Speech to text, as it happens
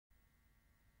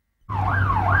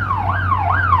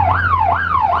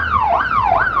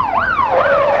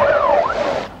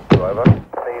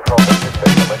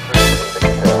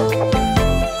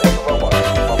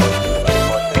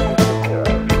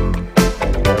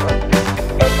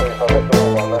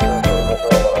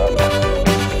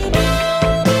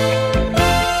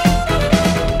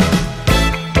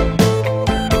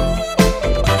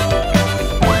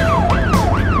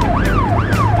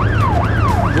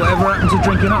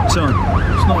What time?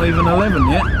 It's not even 11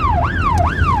 yet.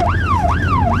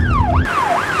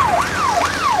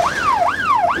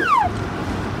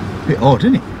 Bit odd,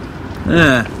 isn't it?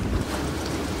 Yeah.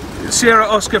 Sierra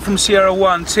Oscar from Sierra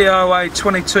 1, TOA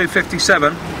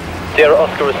 2257. Sierra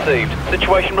Oscar received.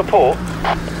 Situation report?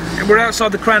 We're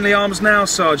outside the Cranley Arms now,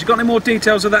 Sarge. You got any more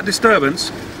details of that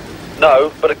disturbance?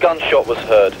 No, but a gunshot was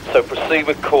heard, so proceed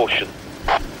with caution.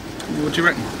 What do you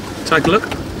reckon? Take a look.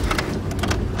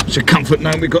 It's a comfort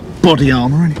knowing we've got body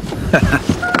armour, isn't it?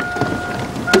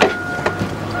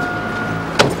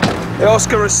 The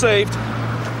Oscar received.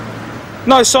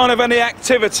 No sign of any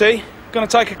activity. Gonna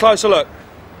take a closer look.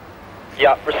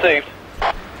 Yeah, received.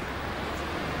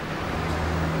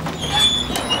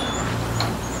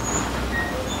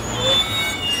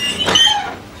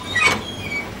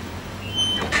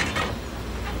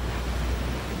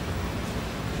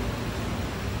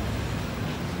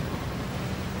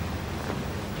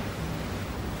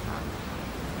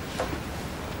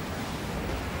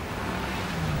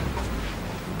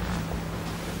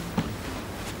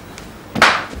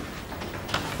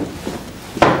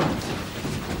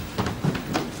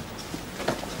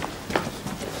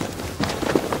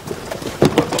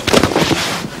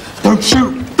 Don't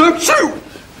shoot! Don't shoot!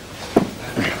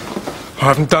 I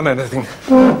haven't done anything.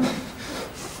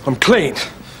 I'm clean.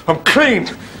 I'm clean!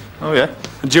 Oh, yeah?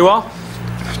 And you are?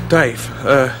 Dave,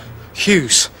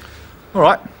 Hughes. All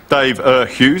right, Dave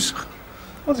Hughes.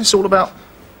 What's this all about?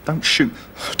 Don't shoot.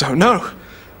 I don't know.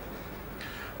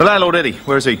 The landlord, Eddie,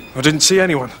 where is he? I didn't see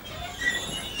anyone.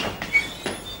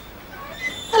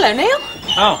 Hello, Neil.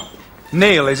 Oh,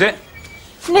 Neil, is it?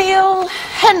 Neil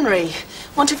Henry.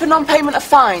 Wanted for non-payment of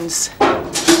fines.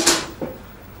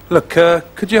 Look,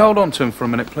 could you hold on to him for a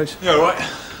minute, please? You all right?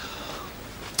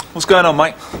 What's going on,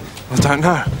 mate? I don't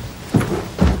know.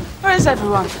 Where is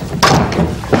everyone?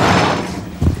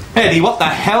 Eddie, what the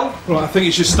hell? Right, I think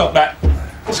you should stop that.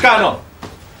 What's going on?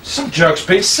 Some jerk's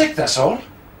been sick, that's all.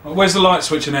 Right, where's the light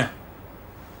switch in here?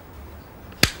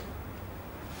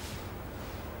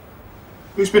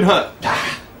 Who's been hurt?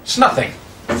 It's nothing.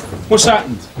 What's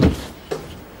happened?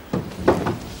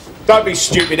 Don't be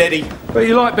stupid, Eddie. But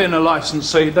you like being a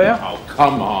licensee, do you? Oh,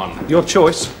 come on. Your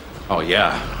choice. Oh,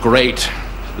 yeah. Great.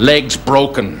 Legs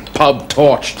broken. Pub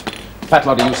torched. Fat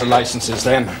lot of use of licenses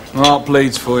then. Heart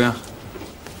bleeds for you.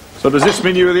 So does this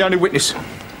mean you were the only witness?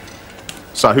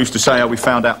 So who's to say how we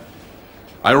found out?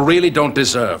 I really don't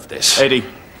deserve this. Eddie.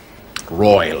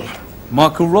 Royal.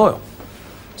 Michael Royal.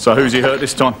 So who's he hurt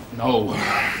this time? No.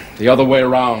 The other way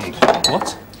around.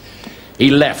 What? He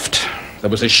left. There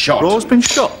was a shot. Royal's been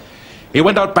shot. He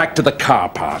went out back to the car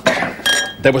park.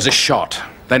 There was a shot.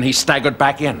 Then he staggered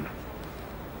back in.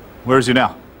 Where is he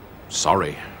now?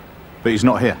 Sorry. But he's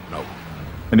not here. No.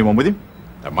 Anyone with him?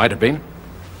 There might have been.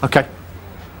 Okay.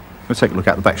 Let's take a look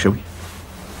out the back, shall we?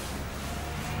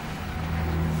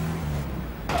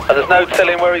 And there's no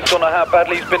telling where he's gone or how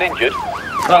badly he's been injured.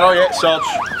 No, not yet, Sarge.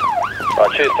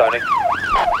 Right, cheers, Tony.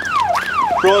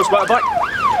 Royal's motorbike.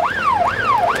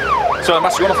 So it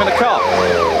must have gone off in a car.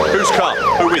 Whose car?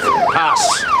 Who with?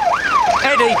 Pass.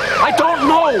 Eddie, I don't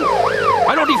know.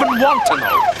 I don't even want to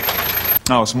know.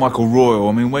 Oh, it's Michael Royal.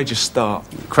 I mean, where'd you start?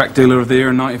 Crack dealer of the year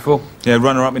in '94. Yeah,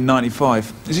 runner-up in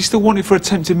 '95. Is he still wanted for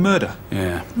attempted murder?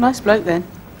 Yeah. Nice bloke, then.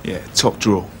 Yeah, top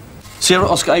draw. Sierra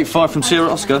Oscar 85 from Sierra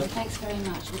Oscar. Thanks very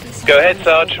much. Go ahead,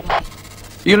 Sarge.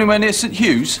 You only went near St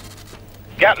Hughes?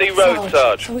 Gatley Road,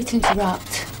 Sarge. Sorry to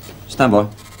interrupt. Stand by.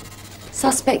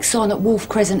 Suspect's on at Wolf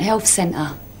Crescent Health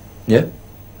Centre. Yeah?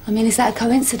 I mean, is that a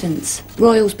coincidence?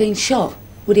 Royal's been shot.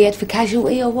 Would he head for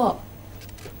casualty or what?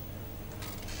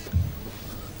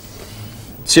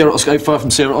 Sierra Oscar 85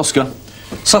 from Sierra Oscar.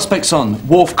 Suspect's on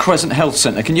Wolf Crescent Health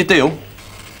Centre. Can you deal?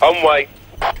 On way.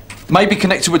 Maybe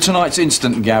connected with tonight's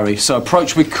incident, Gary, so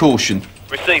approach with caution.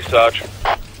 Receive, Sarge.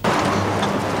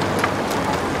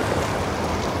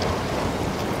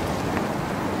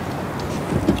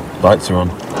 Lights are on.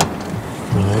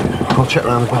 Right, I'll check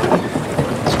round the back.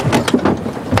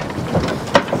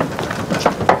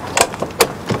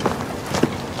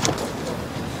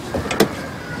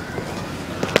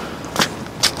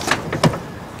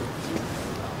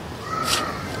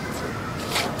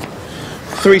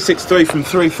 .363 from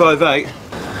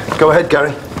 .358. Go ahead,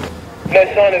 Gary. No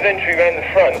sign of entry round the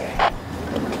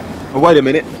front. Oh, wait a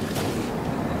minute.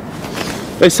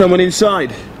 There's someone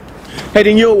inside.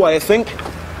 Heading your way, I think.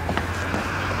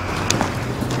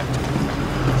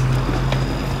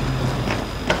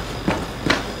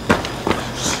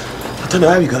 I don't know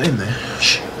how you got in there.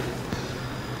 Shh.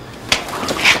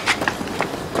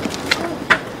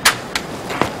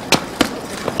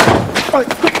 Right.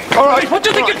 All right. What do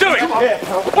you think you're doing?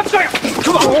 What's going on?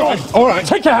 Come on. All right.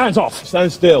 Take your hands off.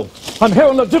 Stand still. I'm here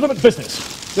on legitimate business.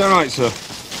 Is that right, sir?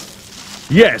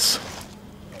 Yes.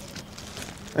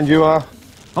 And you are?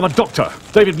 I'm a doctor,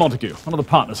 David Montague, one of the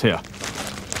partners here.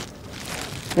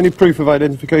 Any proof of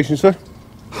identification, sir?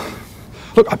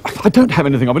 Look, I don't have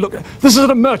anything on me. Look, this is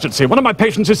an emergency. One of my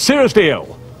patients is seriously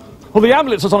ill. Well, the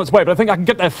ambulance is on its way, but I think I can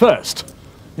get there first.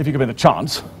 If you give me the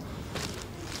chance.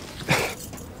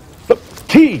 Look,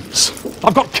 keys.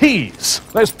 I've got keys.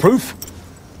 There's proof.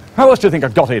 How else do you think I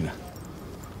got in?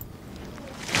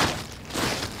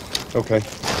 Okay.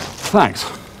 Thanks.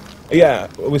 Yeah,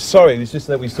 we're sorry. It's just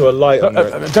that we saw a light on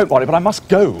the... Don't worry, but I must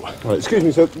go. Right, excuse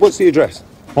me, sir. What's the address?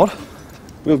 What?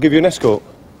 We'll give you an escort.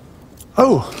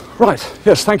 Oh, right.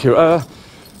 Yes, thank you.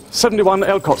 71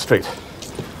 Elcott Street.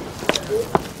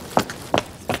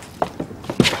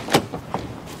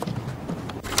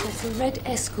 There's a red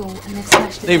Escort and they've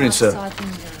smashed it. Evening, sir.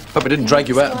 Hope I didn't drag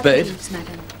you out of bed.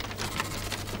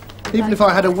 Even if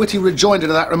I had a witty rejoinder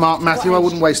to that remark, Matthew, I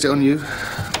wouldn't waste it on you.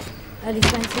 Early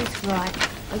 20s? Right.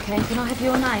 OK, can I have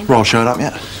your name? Royal showed up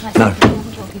yet? Right, No. okay, we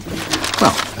haven't got to give you-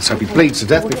 Well, let's hope he bleeds to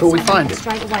death We'll before we get something find it.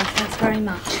 straight away, thanks very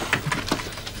much.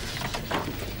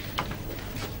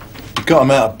 You got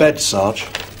him out of bed, Sarge.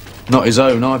 Not his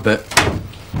own, I bet.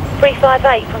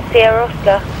 358 from Sierra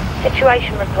Oscar.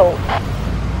 Situation report.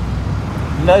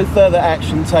 No further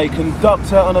action taken.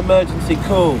 Doctor on emergency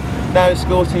call. Now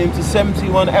escorting him to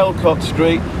 71 Elcott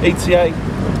Street. ETA...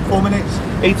 4 minutes.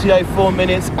 ETA 4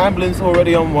 minutes. Ambulance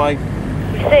already on way.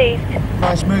 Received.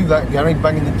 Nice move, that, Gary,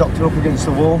 banging the doctor up against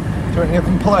the wall. Do you reckon he'll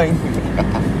complain?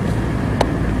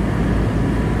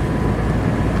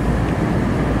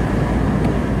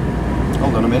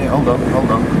 Hold on a minute, hold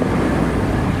on.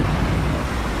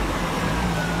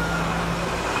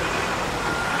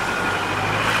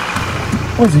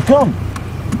 Where's he gone?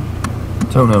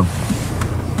 Don't know.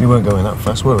 We weren't going that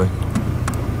fast, were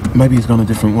we? Maybe he's gone a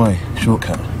different way.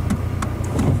 Shortcut.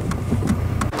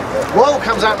 Royal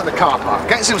comes out of the car park,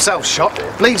 gets himself shot,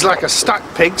 bleeds like a stuck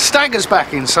pig, staggers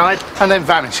back inside, and then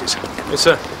vanishes. Yes,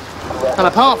 sir. And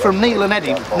apart from Neil and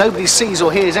Eddie, nobody sees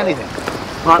or hears anything.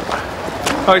 Right.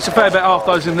 Oh, it's a fair bit half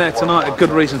those in there tonight. A good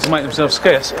reason to make themselves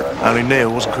scarce. Only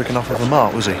Neil wasn't quick enough with the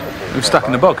mark, was he? He was stuck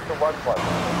in the bog.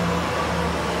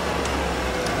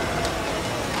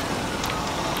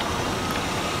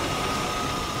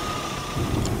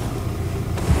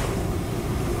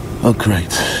 Oh, great.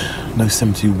 No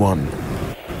 71.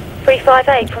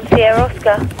 358 from Sierra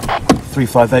Oscar.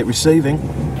 358 receiving.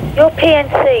 Your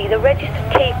PNC, the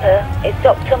registered keeper, is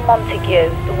Dr. Montague,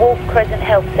 the Wolf Crescent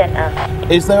Health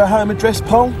Centre. Is there a home address,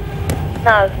 Paul?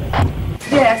 No.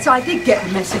 Yes, I did get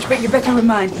the message, but you better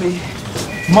remind me.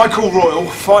 Michael Royal,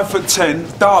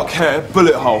 5'10", dark hair,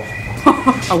 bullet hole.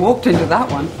 I walked into that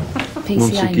one.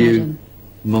 PCA,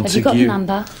 madam. Have you got the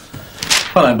number?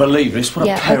 I don't believe this. What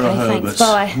Yeah, a pair okay, of thanks, Herberts.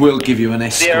 bye. We'll give you an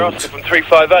Sierra escort. Oscar from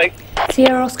 358.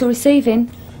 Sierra Oscar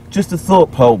receiving. Just a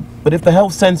thought, Paul. But if the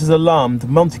health centre's alarmed,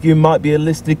 Montague might be a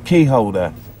listed key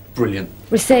holder. Brilliant.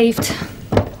 Received.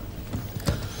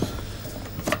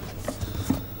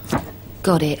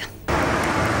 Got it.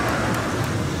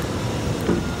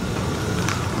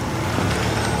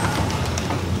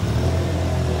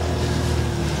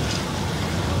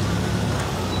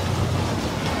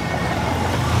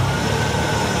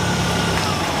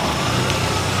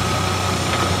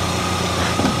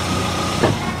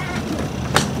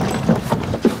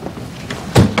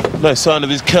 No sign of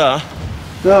his car.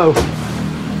 No.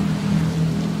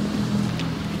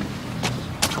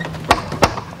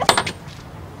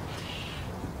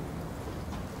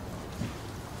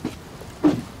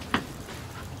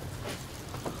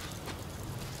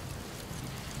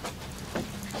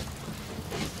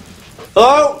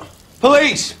 Hello?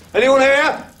 Police? Anyone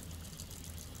here?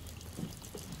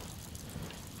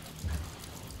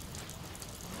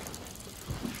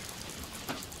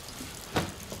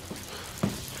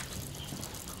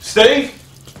 Steve?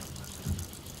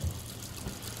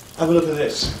 Have a look at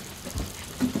this.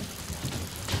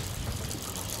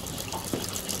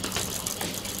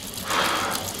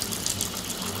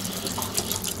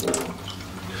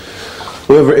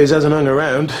 Whoever it is hasn't hung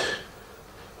around.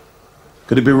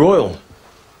 Could it be Royal?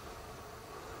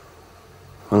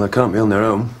 Well, they can't be on their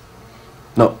own.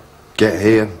 Not get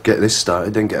here, get this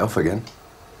started, then get off again.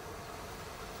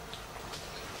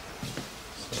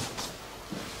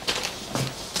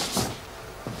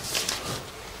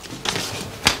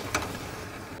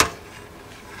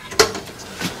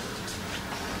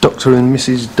 Dr. and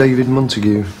Mrs. David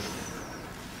Montague.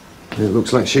 It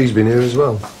looks like she's been here as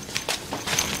well.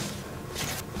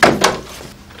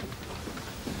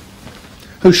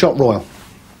 Who shot Royal?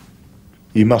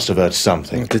 You must have heard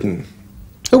something. I didn't.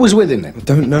 Who was with him then? I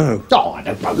don't know. Oh, I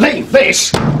don't believe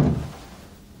this!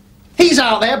 He's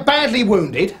out there, badly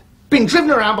wounded, been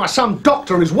driven around by some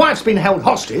doctor whose wife's been held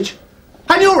hostage,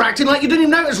 and you're acting like you didn't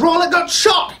even notice Royal had got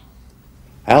shot!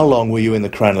 How long were you in the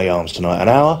Cranley Arms tonight? An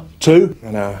hour? 2?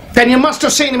 An hour. Then you must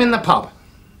have seen him in the pub.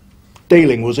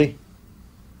 Dealing, was he?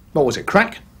 What was it,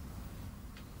 crack?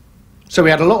 So we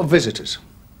had a lot of visitors.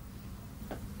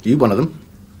 You one of them?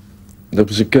 There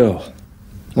was a girl.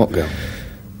 What girl?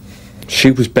 She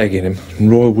was begging him,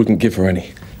 and Royal wouldn't give her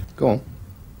any. Go on.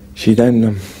 She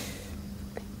then,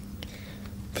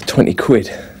 for 20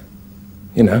 quid,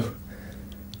 you know,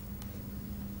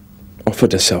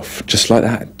 offered herself, just like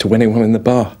that, to anyone in the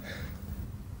bar.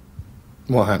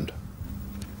 What happened?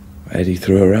 Eddie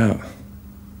threw her out.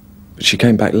 But she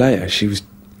came back later. She was...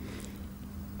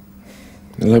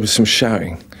 There was some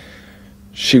shouting.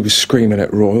 She was screaming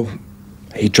at Royal.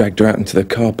 He dragged her out into the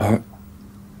car park.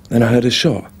 Then I heard a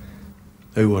shot.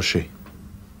 Who was she?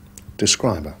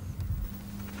 Describe her.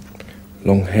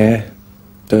 Long hair,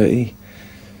 dirty,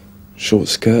 short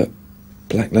skirt,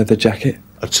 black leather jacket.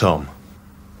 A Tom.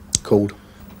 Called?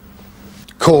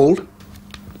 Called?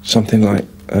 Something like,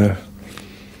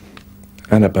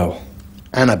 Annabel.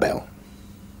 Annabel?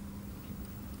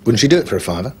 Wouldn't she do it for a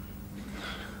 £5?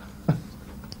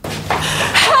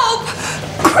 Help!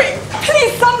 Quick!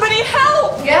 Please, somebody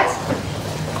help! Yes?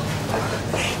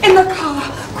 In the car!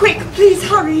 Quick, please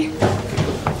hurry!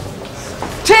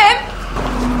 Tim?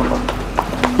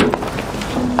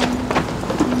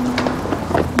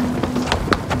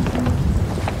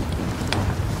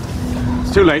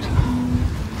 It's too late.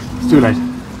 It's too late.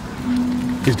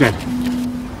 He's dead.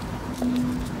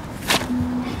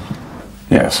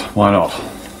 Yes, why not?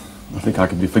 I think I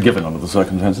can be forgiven under the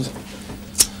circumstances.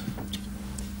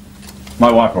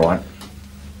 My wife, all right?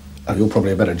 Oh, you're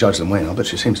probably a better judge than we are, but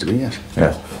she seems to be, yes.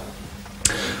 Yes.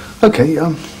 OK,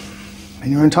 in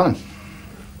your own time.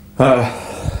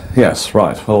 Yes,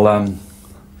 right. Well,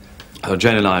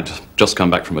 Jane and I had just come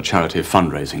back from a charity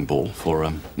fundraising ball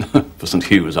for St.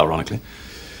 Hugh's, ironically.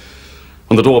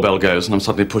 And the doorbell goes, and I'm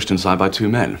suddenly pushed inside by 2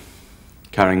 men,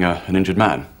 carrying an injured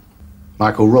man.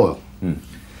 Michael Royal? Hmm.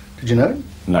 Did you know him?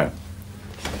 No.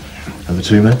 And the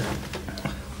 2 men?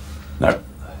 No.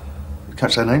 You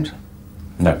catch their names?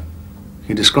 No.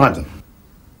 You describe them?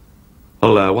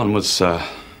 Well, one was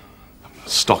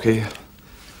stocky,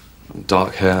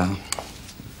 dark hair,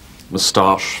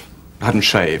 moustache, hadn't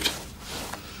shaved.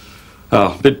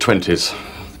 Mid-20s.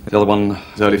 The other one,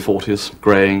 early 40s,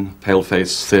 greying, pale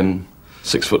face, thin,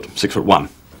 6 foot 1.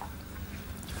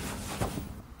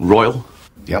 Royal?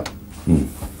 Yep.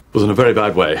 Was in a very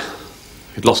bad way.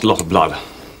 He'd lost a lot of blood.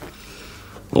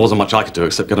 There wasn't much I could do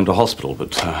except get him to hospital,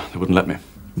 but they wouldn't let me.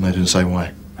 And they didn't say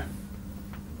why?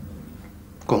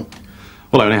 Go on.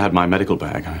 Well, I only had my medical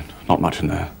bag. Not much in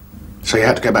there. So you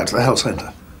had to go back to the health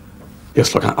centre?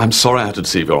 Yes, look, I'm sorry I had to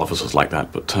deceive your officers like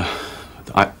that, but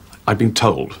I'd been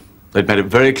told. They'd made it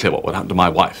very clear what would happen to my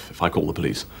wife if I called the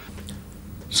police.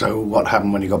 So what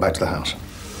happened when you got back to the house?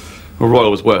 Well,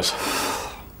 Royal was worse.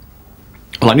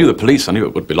 Well, I knew the police. I knew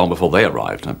it would be long before they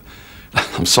arrived.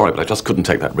 I'm sorry, but I just couldn't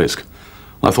take that risk.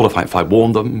 I thought if I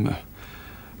warned them,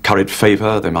 curried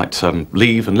favour, they might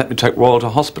leave and let me take Royal to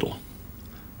hospital.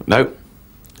 But no,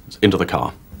 it's into the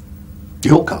car.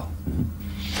 Your car?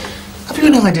 Have you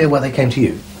any idea why they came to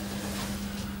you?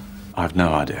 I've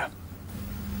no idea.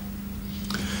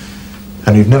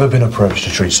 And you've never been approached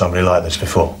to treat somebody like this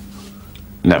before?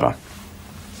 Never.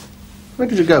 Where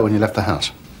did you go when you left the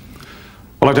house?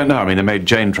 Well, I don't know. I mean, they made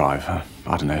Jane drive. I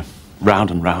don't know. Round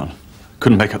and round.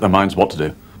 Couldn't make up their minds what to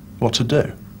do. What to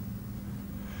do?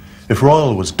 If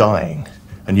Royal was dying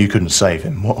and you couldn't save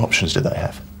him, what options did they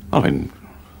have? I mean,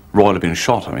 Royal had been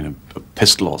shot. I mean, a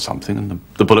pistol or something, and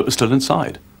the bullet was still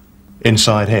inside.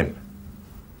 Inside him?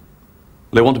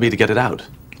 They wanted me to get it out.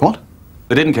 What?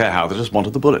 They didn't care how. They just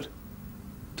wanted the bullet.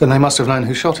 Then they must have known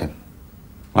who shot him.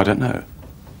 I don't know.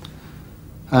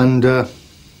 And,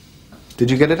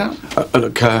 did you get it out?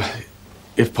 Look,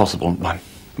 if possible,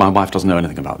 my wife doesn't know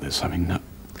anything about this. I mean,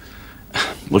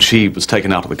 well, she was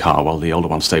taken out of the car while the older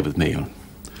one stayed with me.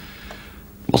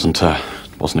 Wasn't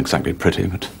exactly pretty,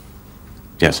 but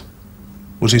yes.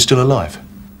 Was he still alive?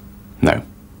 No.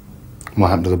 What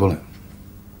happened to the bullet?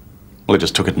 Well, he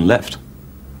just took it and left.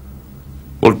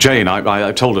 Well, Jane,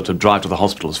 I told her to drive to the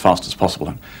hospital as fast as possible.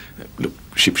 And, look,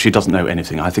 she doesn't know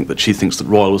anything. I think that she thinks that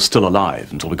Royal was still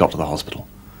alive until we got to the hospital.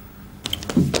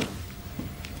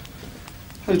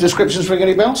 Those descriptions ring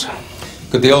any bells?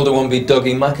 Could the older one be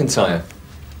Dougie McIntyre?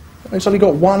 He's only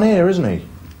got one ear, isn't he?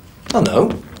 I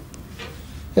know.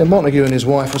 Yeah, Montague and his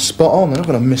wife are spot on. They're not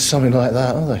going to miss something like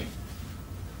that, are they?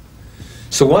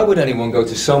 So why would anyone go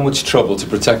to so much trouble to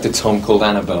protect a Tom called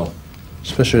Annabel?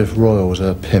 Especially if Royal was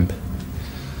her pimp.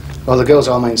 Well, the girl's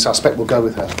our main suspect. We'll go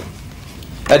with her.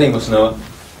 Eddie must know her.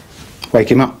 Wake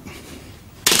him up.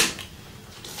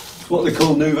 It's what they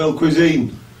call nouvelle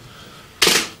cuisine.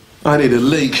 I need a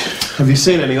leak. Have you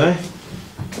seen anyway?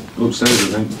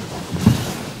 Upstairs, I think.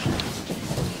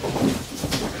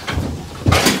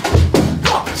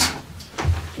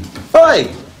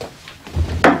 Hey!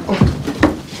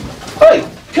 Hey,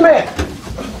 come here!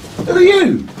 Who are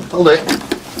you? Hold it.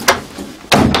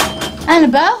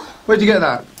 Annabel? Where'd you get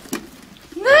that?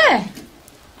 There.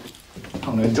 I'm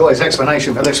going to enjoy his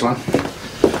explanation for this one.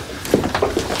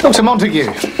 Dr.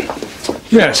 Montague.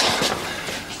 Yes.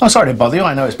 I'm sorry to bother you.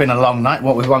 I know it's been a long night,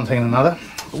 what with one thing and another.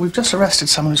 But we've just arrested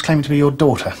someone who's claiming to be your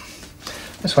daughter.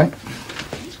 This way.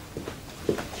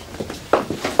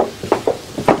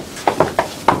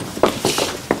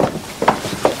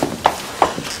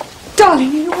 Darling,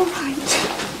 are you all right?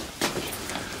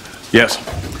 Yes.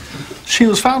 She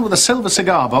was found with a silver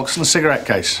cigar box and a cigarette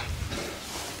case.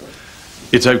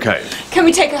 It's okay. Can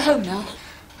we take her home now?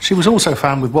 She was also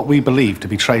found with what we believe to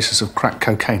be traces of crack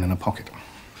cocaine in her pocket.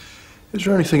 Is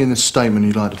there anything in this statement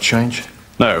you'd like to change?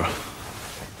 No.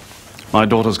 My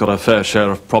daughter's got her fair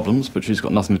share of problems, but she's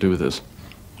got nothing to do with this.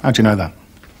 How'd you know that?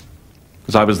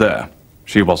 Because I was there.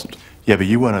 She wasn't. Yeah, but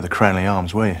you weren't at the Cranley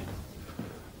Arms, were you?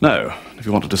 No. If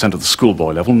you want to descend to the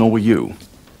schoolboy level, nor were you.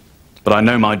 But I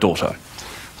know my daughter.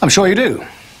 I'm sure you do.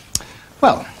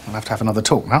 Well, we'll have to have another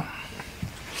talk now.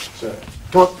 Sir.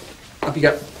 Come on. Up you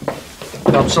go.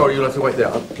 No, I'm sorry, you'll have to wait there,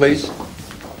 please.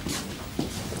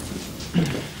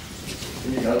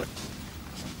 Here you go.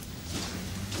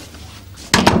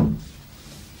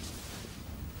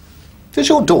 Does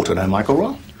your daughter know Michael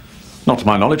Royal? Not to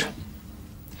my knowledge.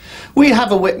 We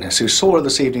have a witness who saw her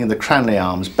this evening in the Cranley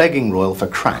Arms begging Royal for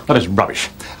crack. That is rubbish.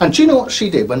 And do you know what she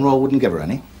did when Royal wouldn't give her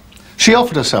any? She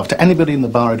offered herself to anybody in the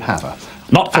bar who'd have her.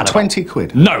 Not for Annabel. 20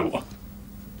 quid. No.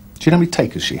 Do you know how many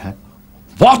takers she had?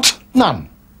 What? None.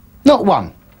 Not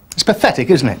one. It's pathetic,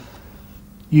 isn't it?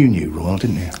 You knew Royal,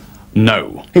 didn't you?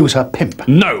 No. He was her pimp.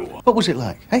 No. What was it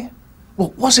like, eh?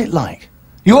 What was it like?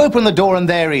 You open the door and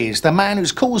there he is, the man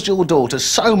who's caused your daughter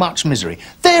so much misery.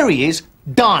 There he is,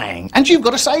 dying, and you've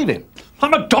got to save him.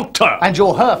 I'm a doctor. And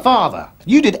you're her father.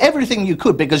 You did everything you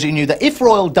could because you knew that if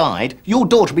Royal died, your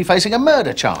daughter would be facing a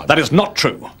murder charge. That is not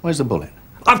true. Where's the bullet?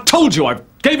 I've told you I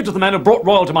gave it to the man who brought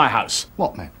Royal to my house.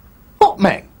 What men? What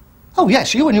men? Oh,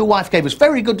 yes, you and your wife gave us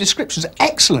very good descriptions,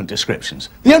 excellent descriptions.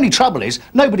 The only trouble is,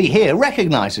 nobody here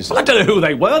recognises them. I don't know who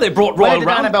they were. They brought Royal Where did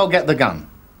round. Annabel get the gun?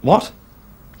 What?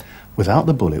 Without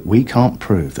the bullet, we can't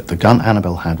prove that the gun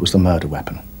Annabel had was the murder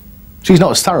weapon. She's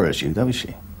not as thorough as you, though, is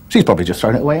she? She's probably just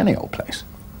thrown it away any old place.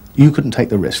 You couldn't take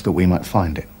the risk that we might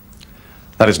find it.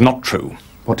 That is not true.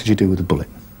 What did you do with the bullet?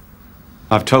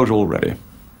 I've told you already.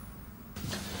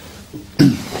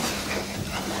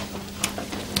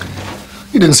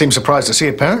 You didn't seem surprised to see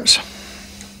her parents.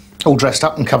 All dressed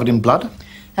up and covered in blood.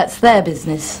 That's their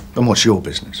business. And what's your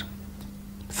business?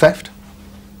 Theft?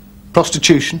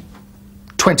 Prostitution?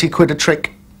 20 quid a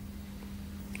trick?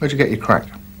 Where'd you get your crack?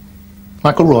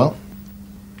 Michael Royal?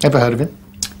 Ever heard of him?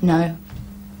 No.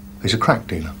 He's a crack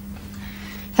dealer.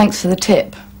 Thanks for the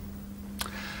tip.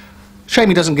 Shame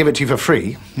he doesn't give it to you for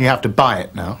free. You have to buy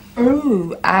it now.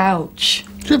 Ooh, ouch.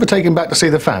 Did you ever take him back to see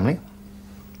the family?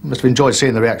 You must have enjoyed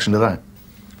seeing the reaction to that.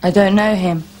 I don't know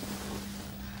him.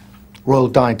 Royal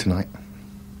died tonight.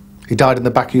 He died in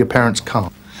the back of your parents'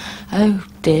 car. Oh,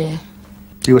 dear.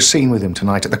 You were seen with him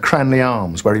tonight at the Cranley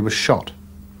Arms, where he was shot.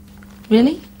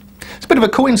 Really? It's a bit of a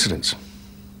coincidence.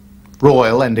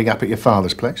 Royal ending up at your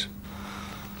father's place.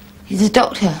 He's a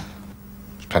doctor.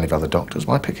 There's plenty of other doctors.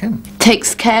 Why pick him?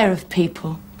 Takes care of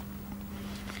people.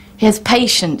 He has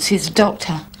patients. He's a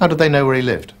doctor. How did they know where he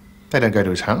lived? They don't go to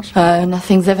his house. Oh,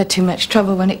 nothing's ever too much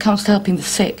trouble when it comes to helping the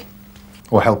sick.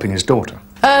 Or helping his daughter.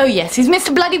 Oh, yes, he's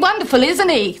Mr. Bloody Wonderful, isn't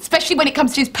he? Especially when it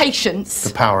comes to his patients.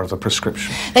 The power of the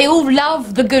prescription. They all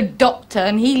love the good doctor,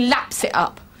 and he laps it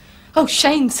up. Oh,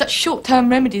 shame such short-term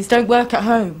remedies don't work at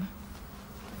home.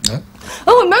 No?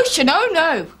 Oh, emotion, oh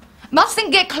no.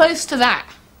 Mustn't get close to that.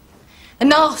 A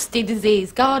nasty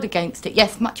disease, guard against it.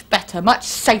 Yes, much better, much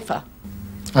safer.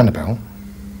 Annabel,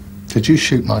 did you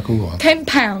shoot Michael Royal?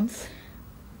 £10.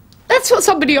 That's what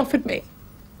somebody offered me.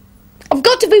 I've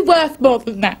got to be worth more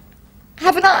than that,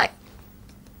 haven't I?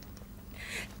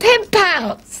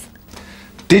 £10.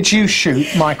 Did you shoot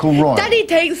Michael Royal? Daddy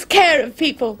takes care of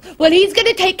people. Well, he's going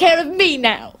to take care of me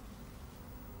now.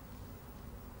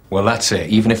 Well, that's it.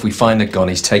 Even if we find the gun,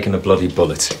 he's taken a bloody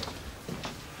bullet.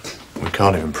 We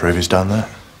can't even prove he's done that.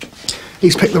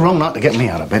 He's picked the wrong night to get me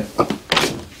out of bed.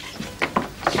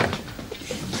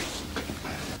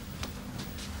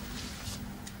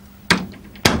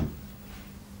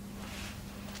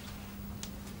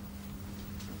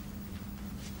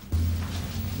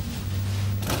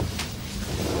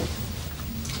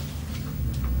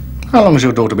 How long has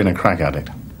your daughter been a crack addict?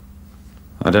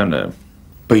 I don't know.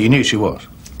 But you knew she was?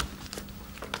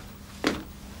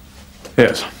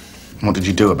 Yes. What did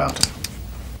you do about it?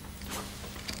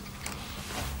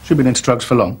 She'd been into drugs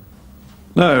for long?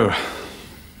 No.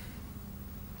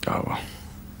 Oh, well.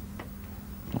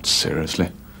 Not seriously.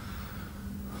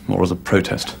 More as a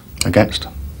protest. Against?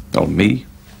 Oh, me,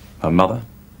 her mother,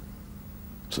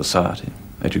 society,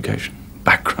 education,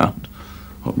 background.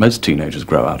 What most teenagers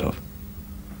grow out of.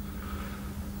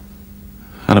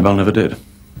 Annabel never did.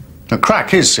 Now,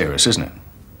 crack is serious, isn't it?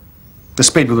 The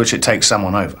speed with which it takes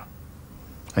someone over.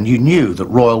 And you knew that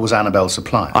Royal was Annabel's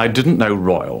supplier. I didn't know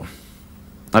Royal.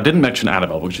 I didn't mention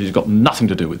Annabel because she's got nothing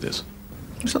to do with this.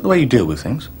 Is that the way you deal with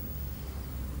things?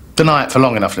 Deny it for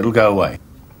long enough and it'll go away.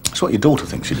 That's what your daughter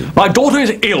thinks you do. My daughter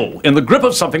is ill, in the grip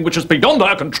of something which is beyond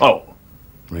her control.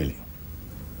 Really?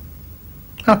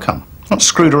 How come? What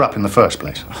screwed her up in the first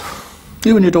place?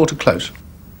 You and your daughter close?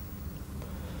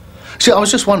 See, I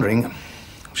was just wondering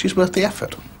if she's worth the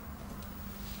effort.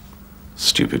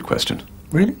 Stupid question.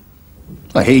 Really?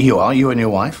 Well, here you are, you and your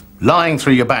wife, lying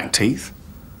through your back teeth,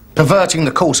 perverting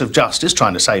the course of justice,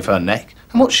 trying to save her neck.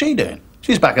 And what's she doing?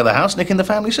 She's back at the house nicking the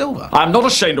family silver. I'm not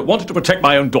ashamed of wanting to protect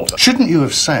my own daughter. Shouldn't you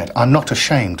have said, I'm not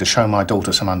ashamed to show my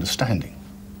daughter some understanding?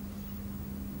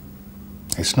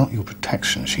 It's not your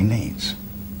protection she needs.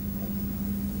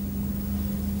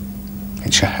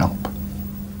 It's your help.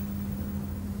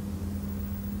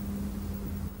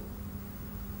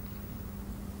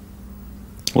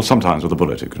 Well, sometimes with a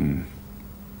bullet it can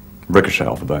ricochet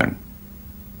off a bone.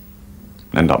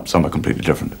 End up somewhere completely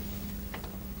different.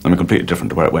 I mean, completely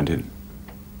different to where it went in.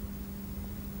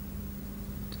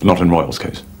 But not in Royal's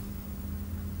case.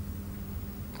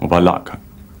 Well, by luck,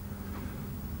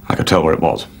 I could tell where it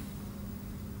was.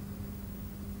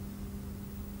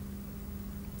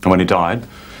 And when he died,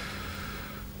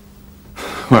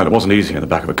 well, it wasn't easy in the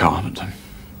back of a car,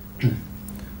 but...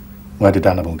 Where did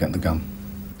Annabel get the gun?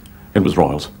 It was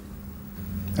Royal's.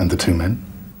 And the two men?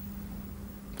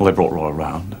 Well, they brought Royal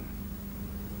round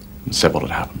and said what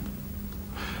had happened.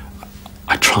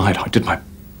 I tried, I did my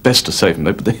best to save him,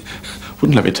 but they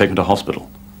wouldn't let me take him to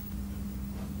hospital.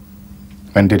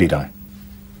 When did he die?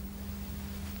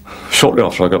 Shortly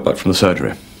after I got back from the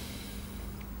surgery.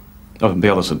 Oh,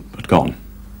 the others had gone.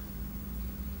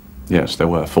 Yes, there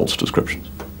were false descriptions.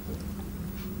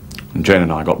 And Jane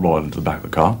and I got Royal into the back of the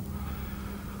car.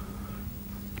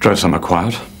 Drove somewhere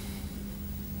quiet,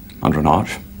 under an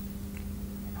arch.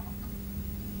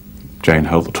 Jane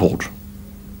held the torch.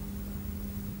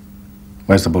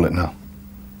 Where's the bullet now?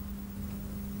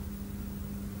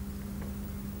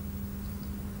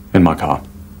 In my car.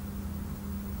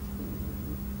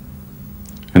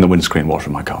 In the windscreen washer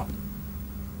of my car.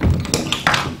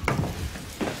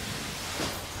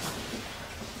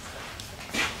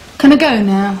 Can I go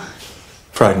now?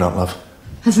 Afraid not, love.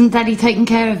 Hasn't Daddy taken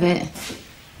care of it?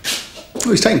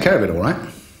 Well, he's taken care of it all right.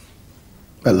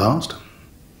 At last.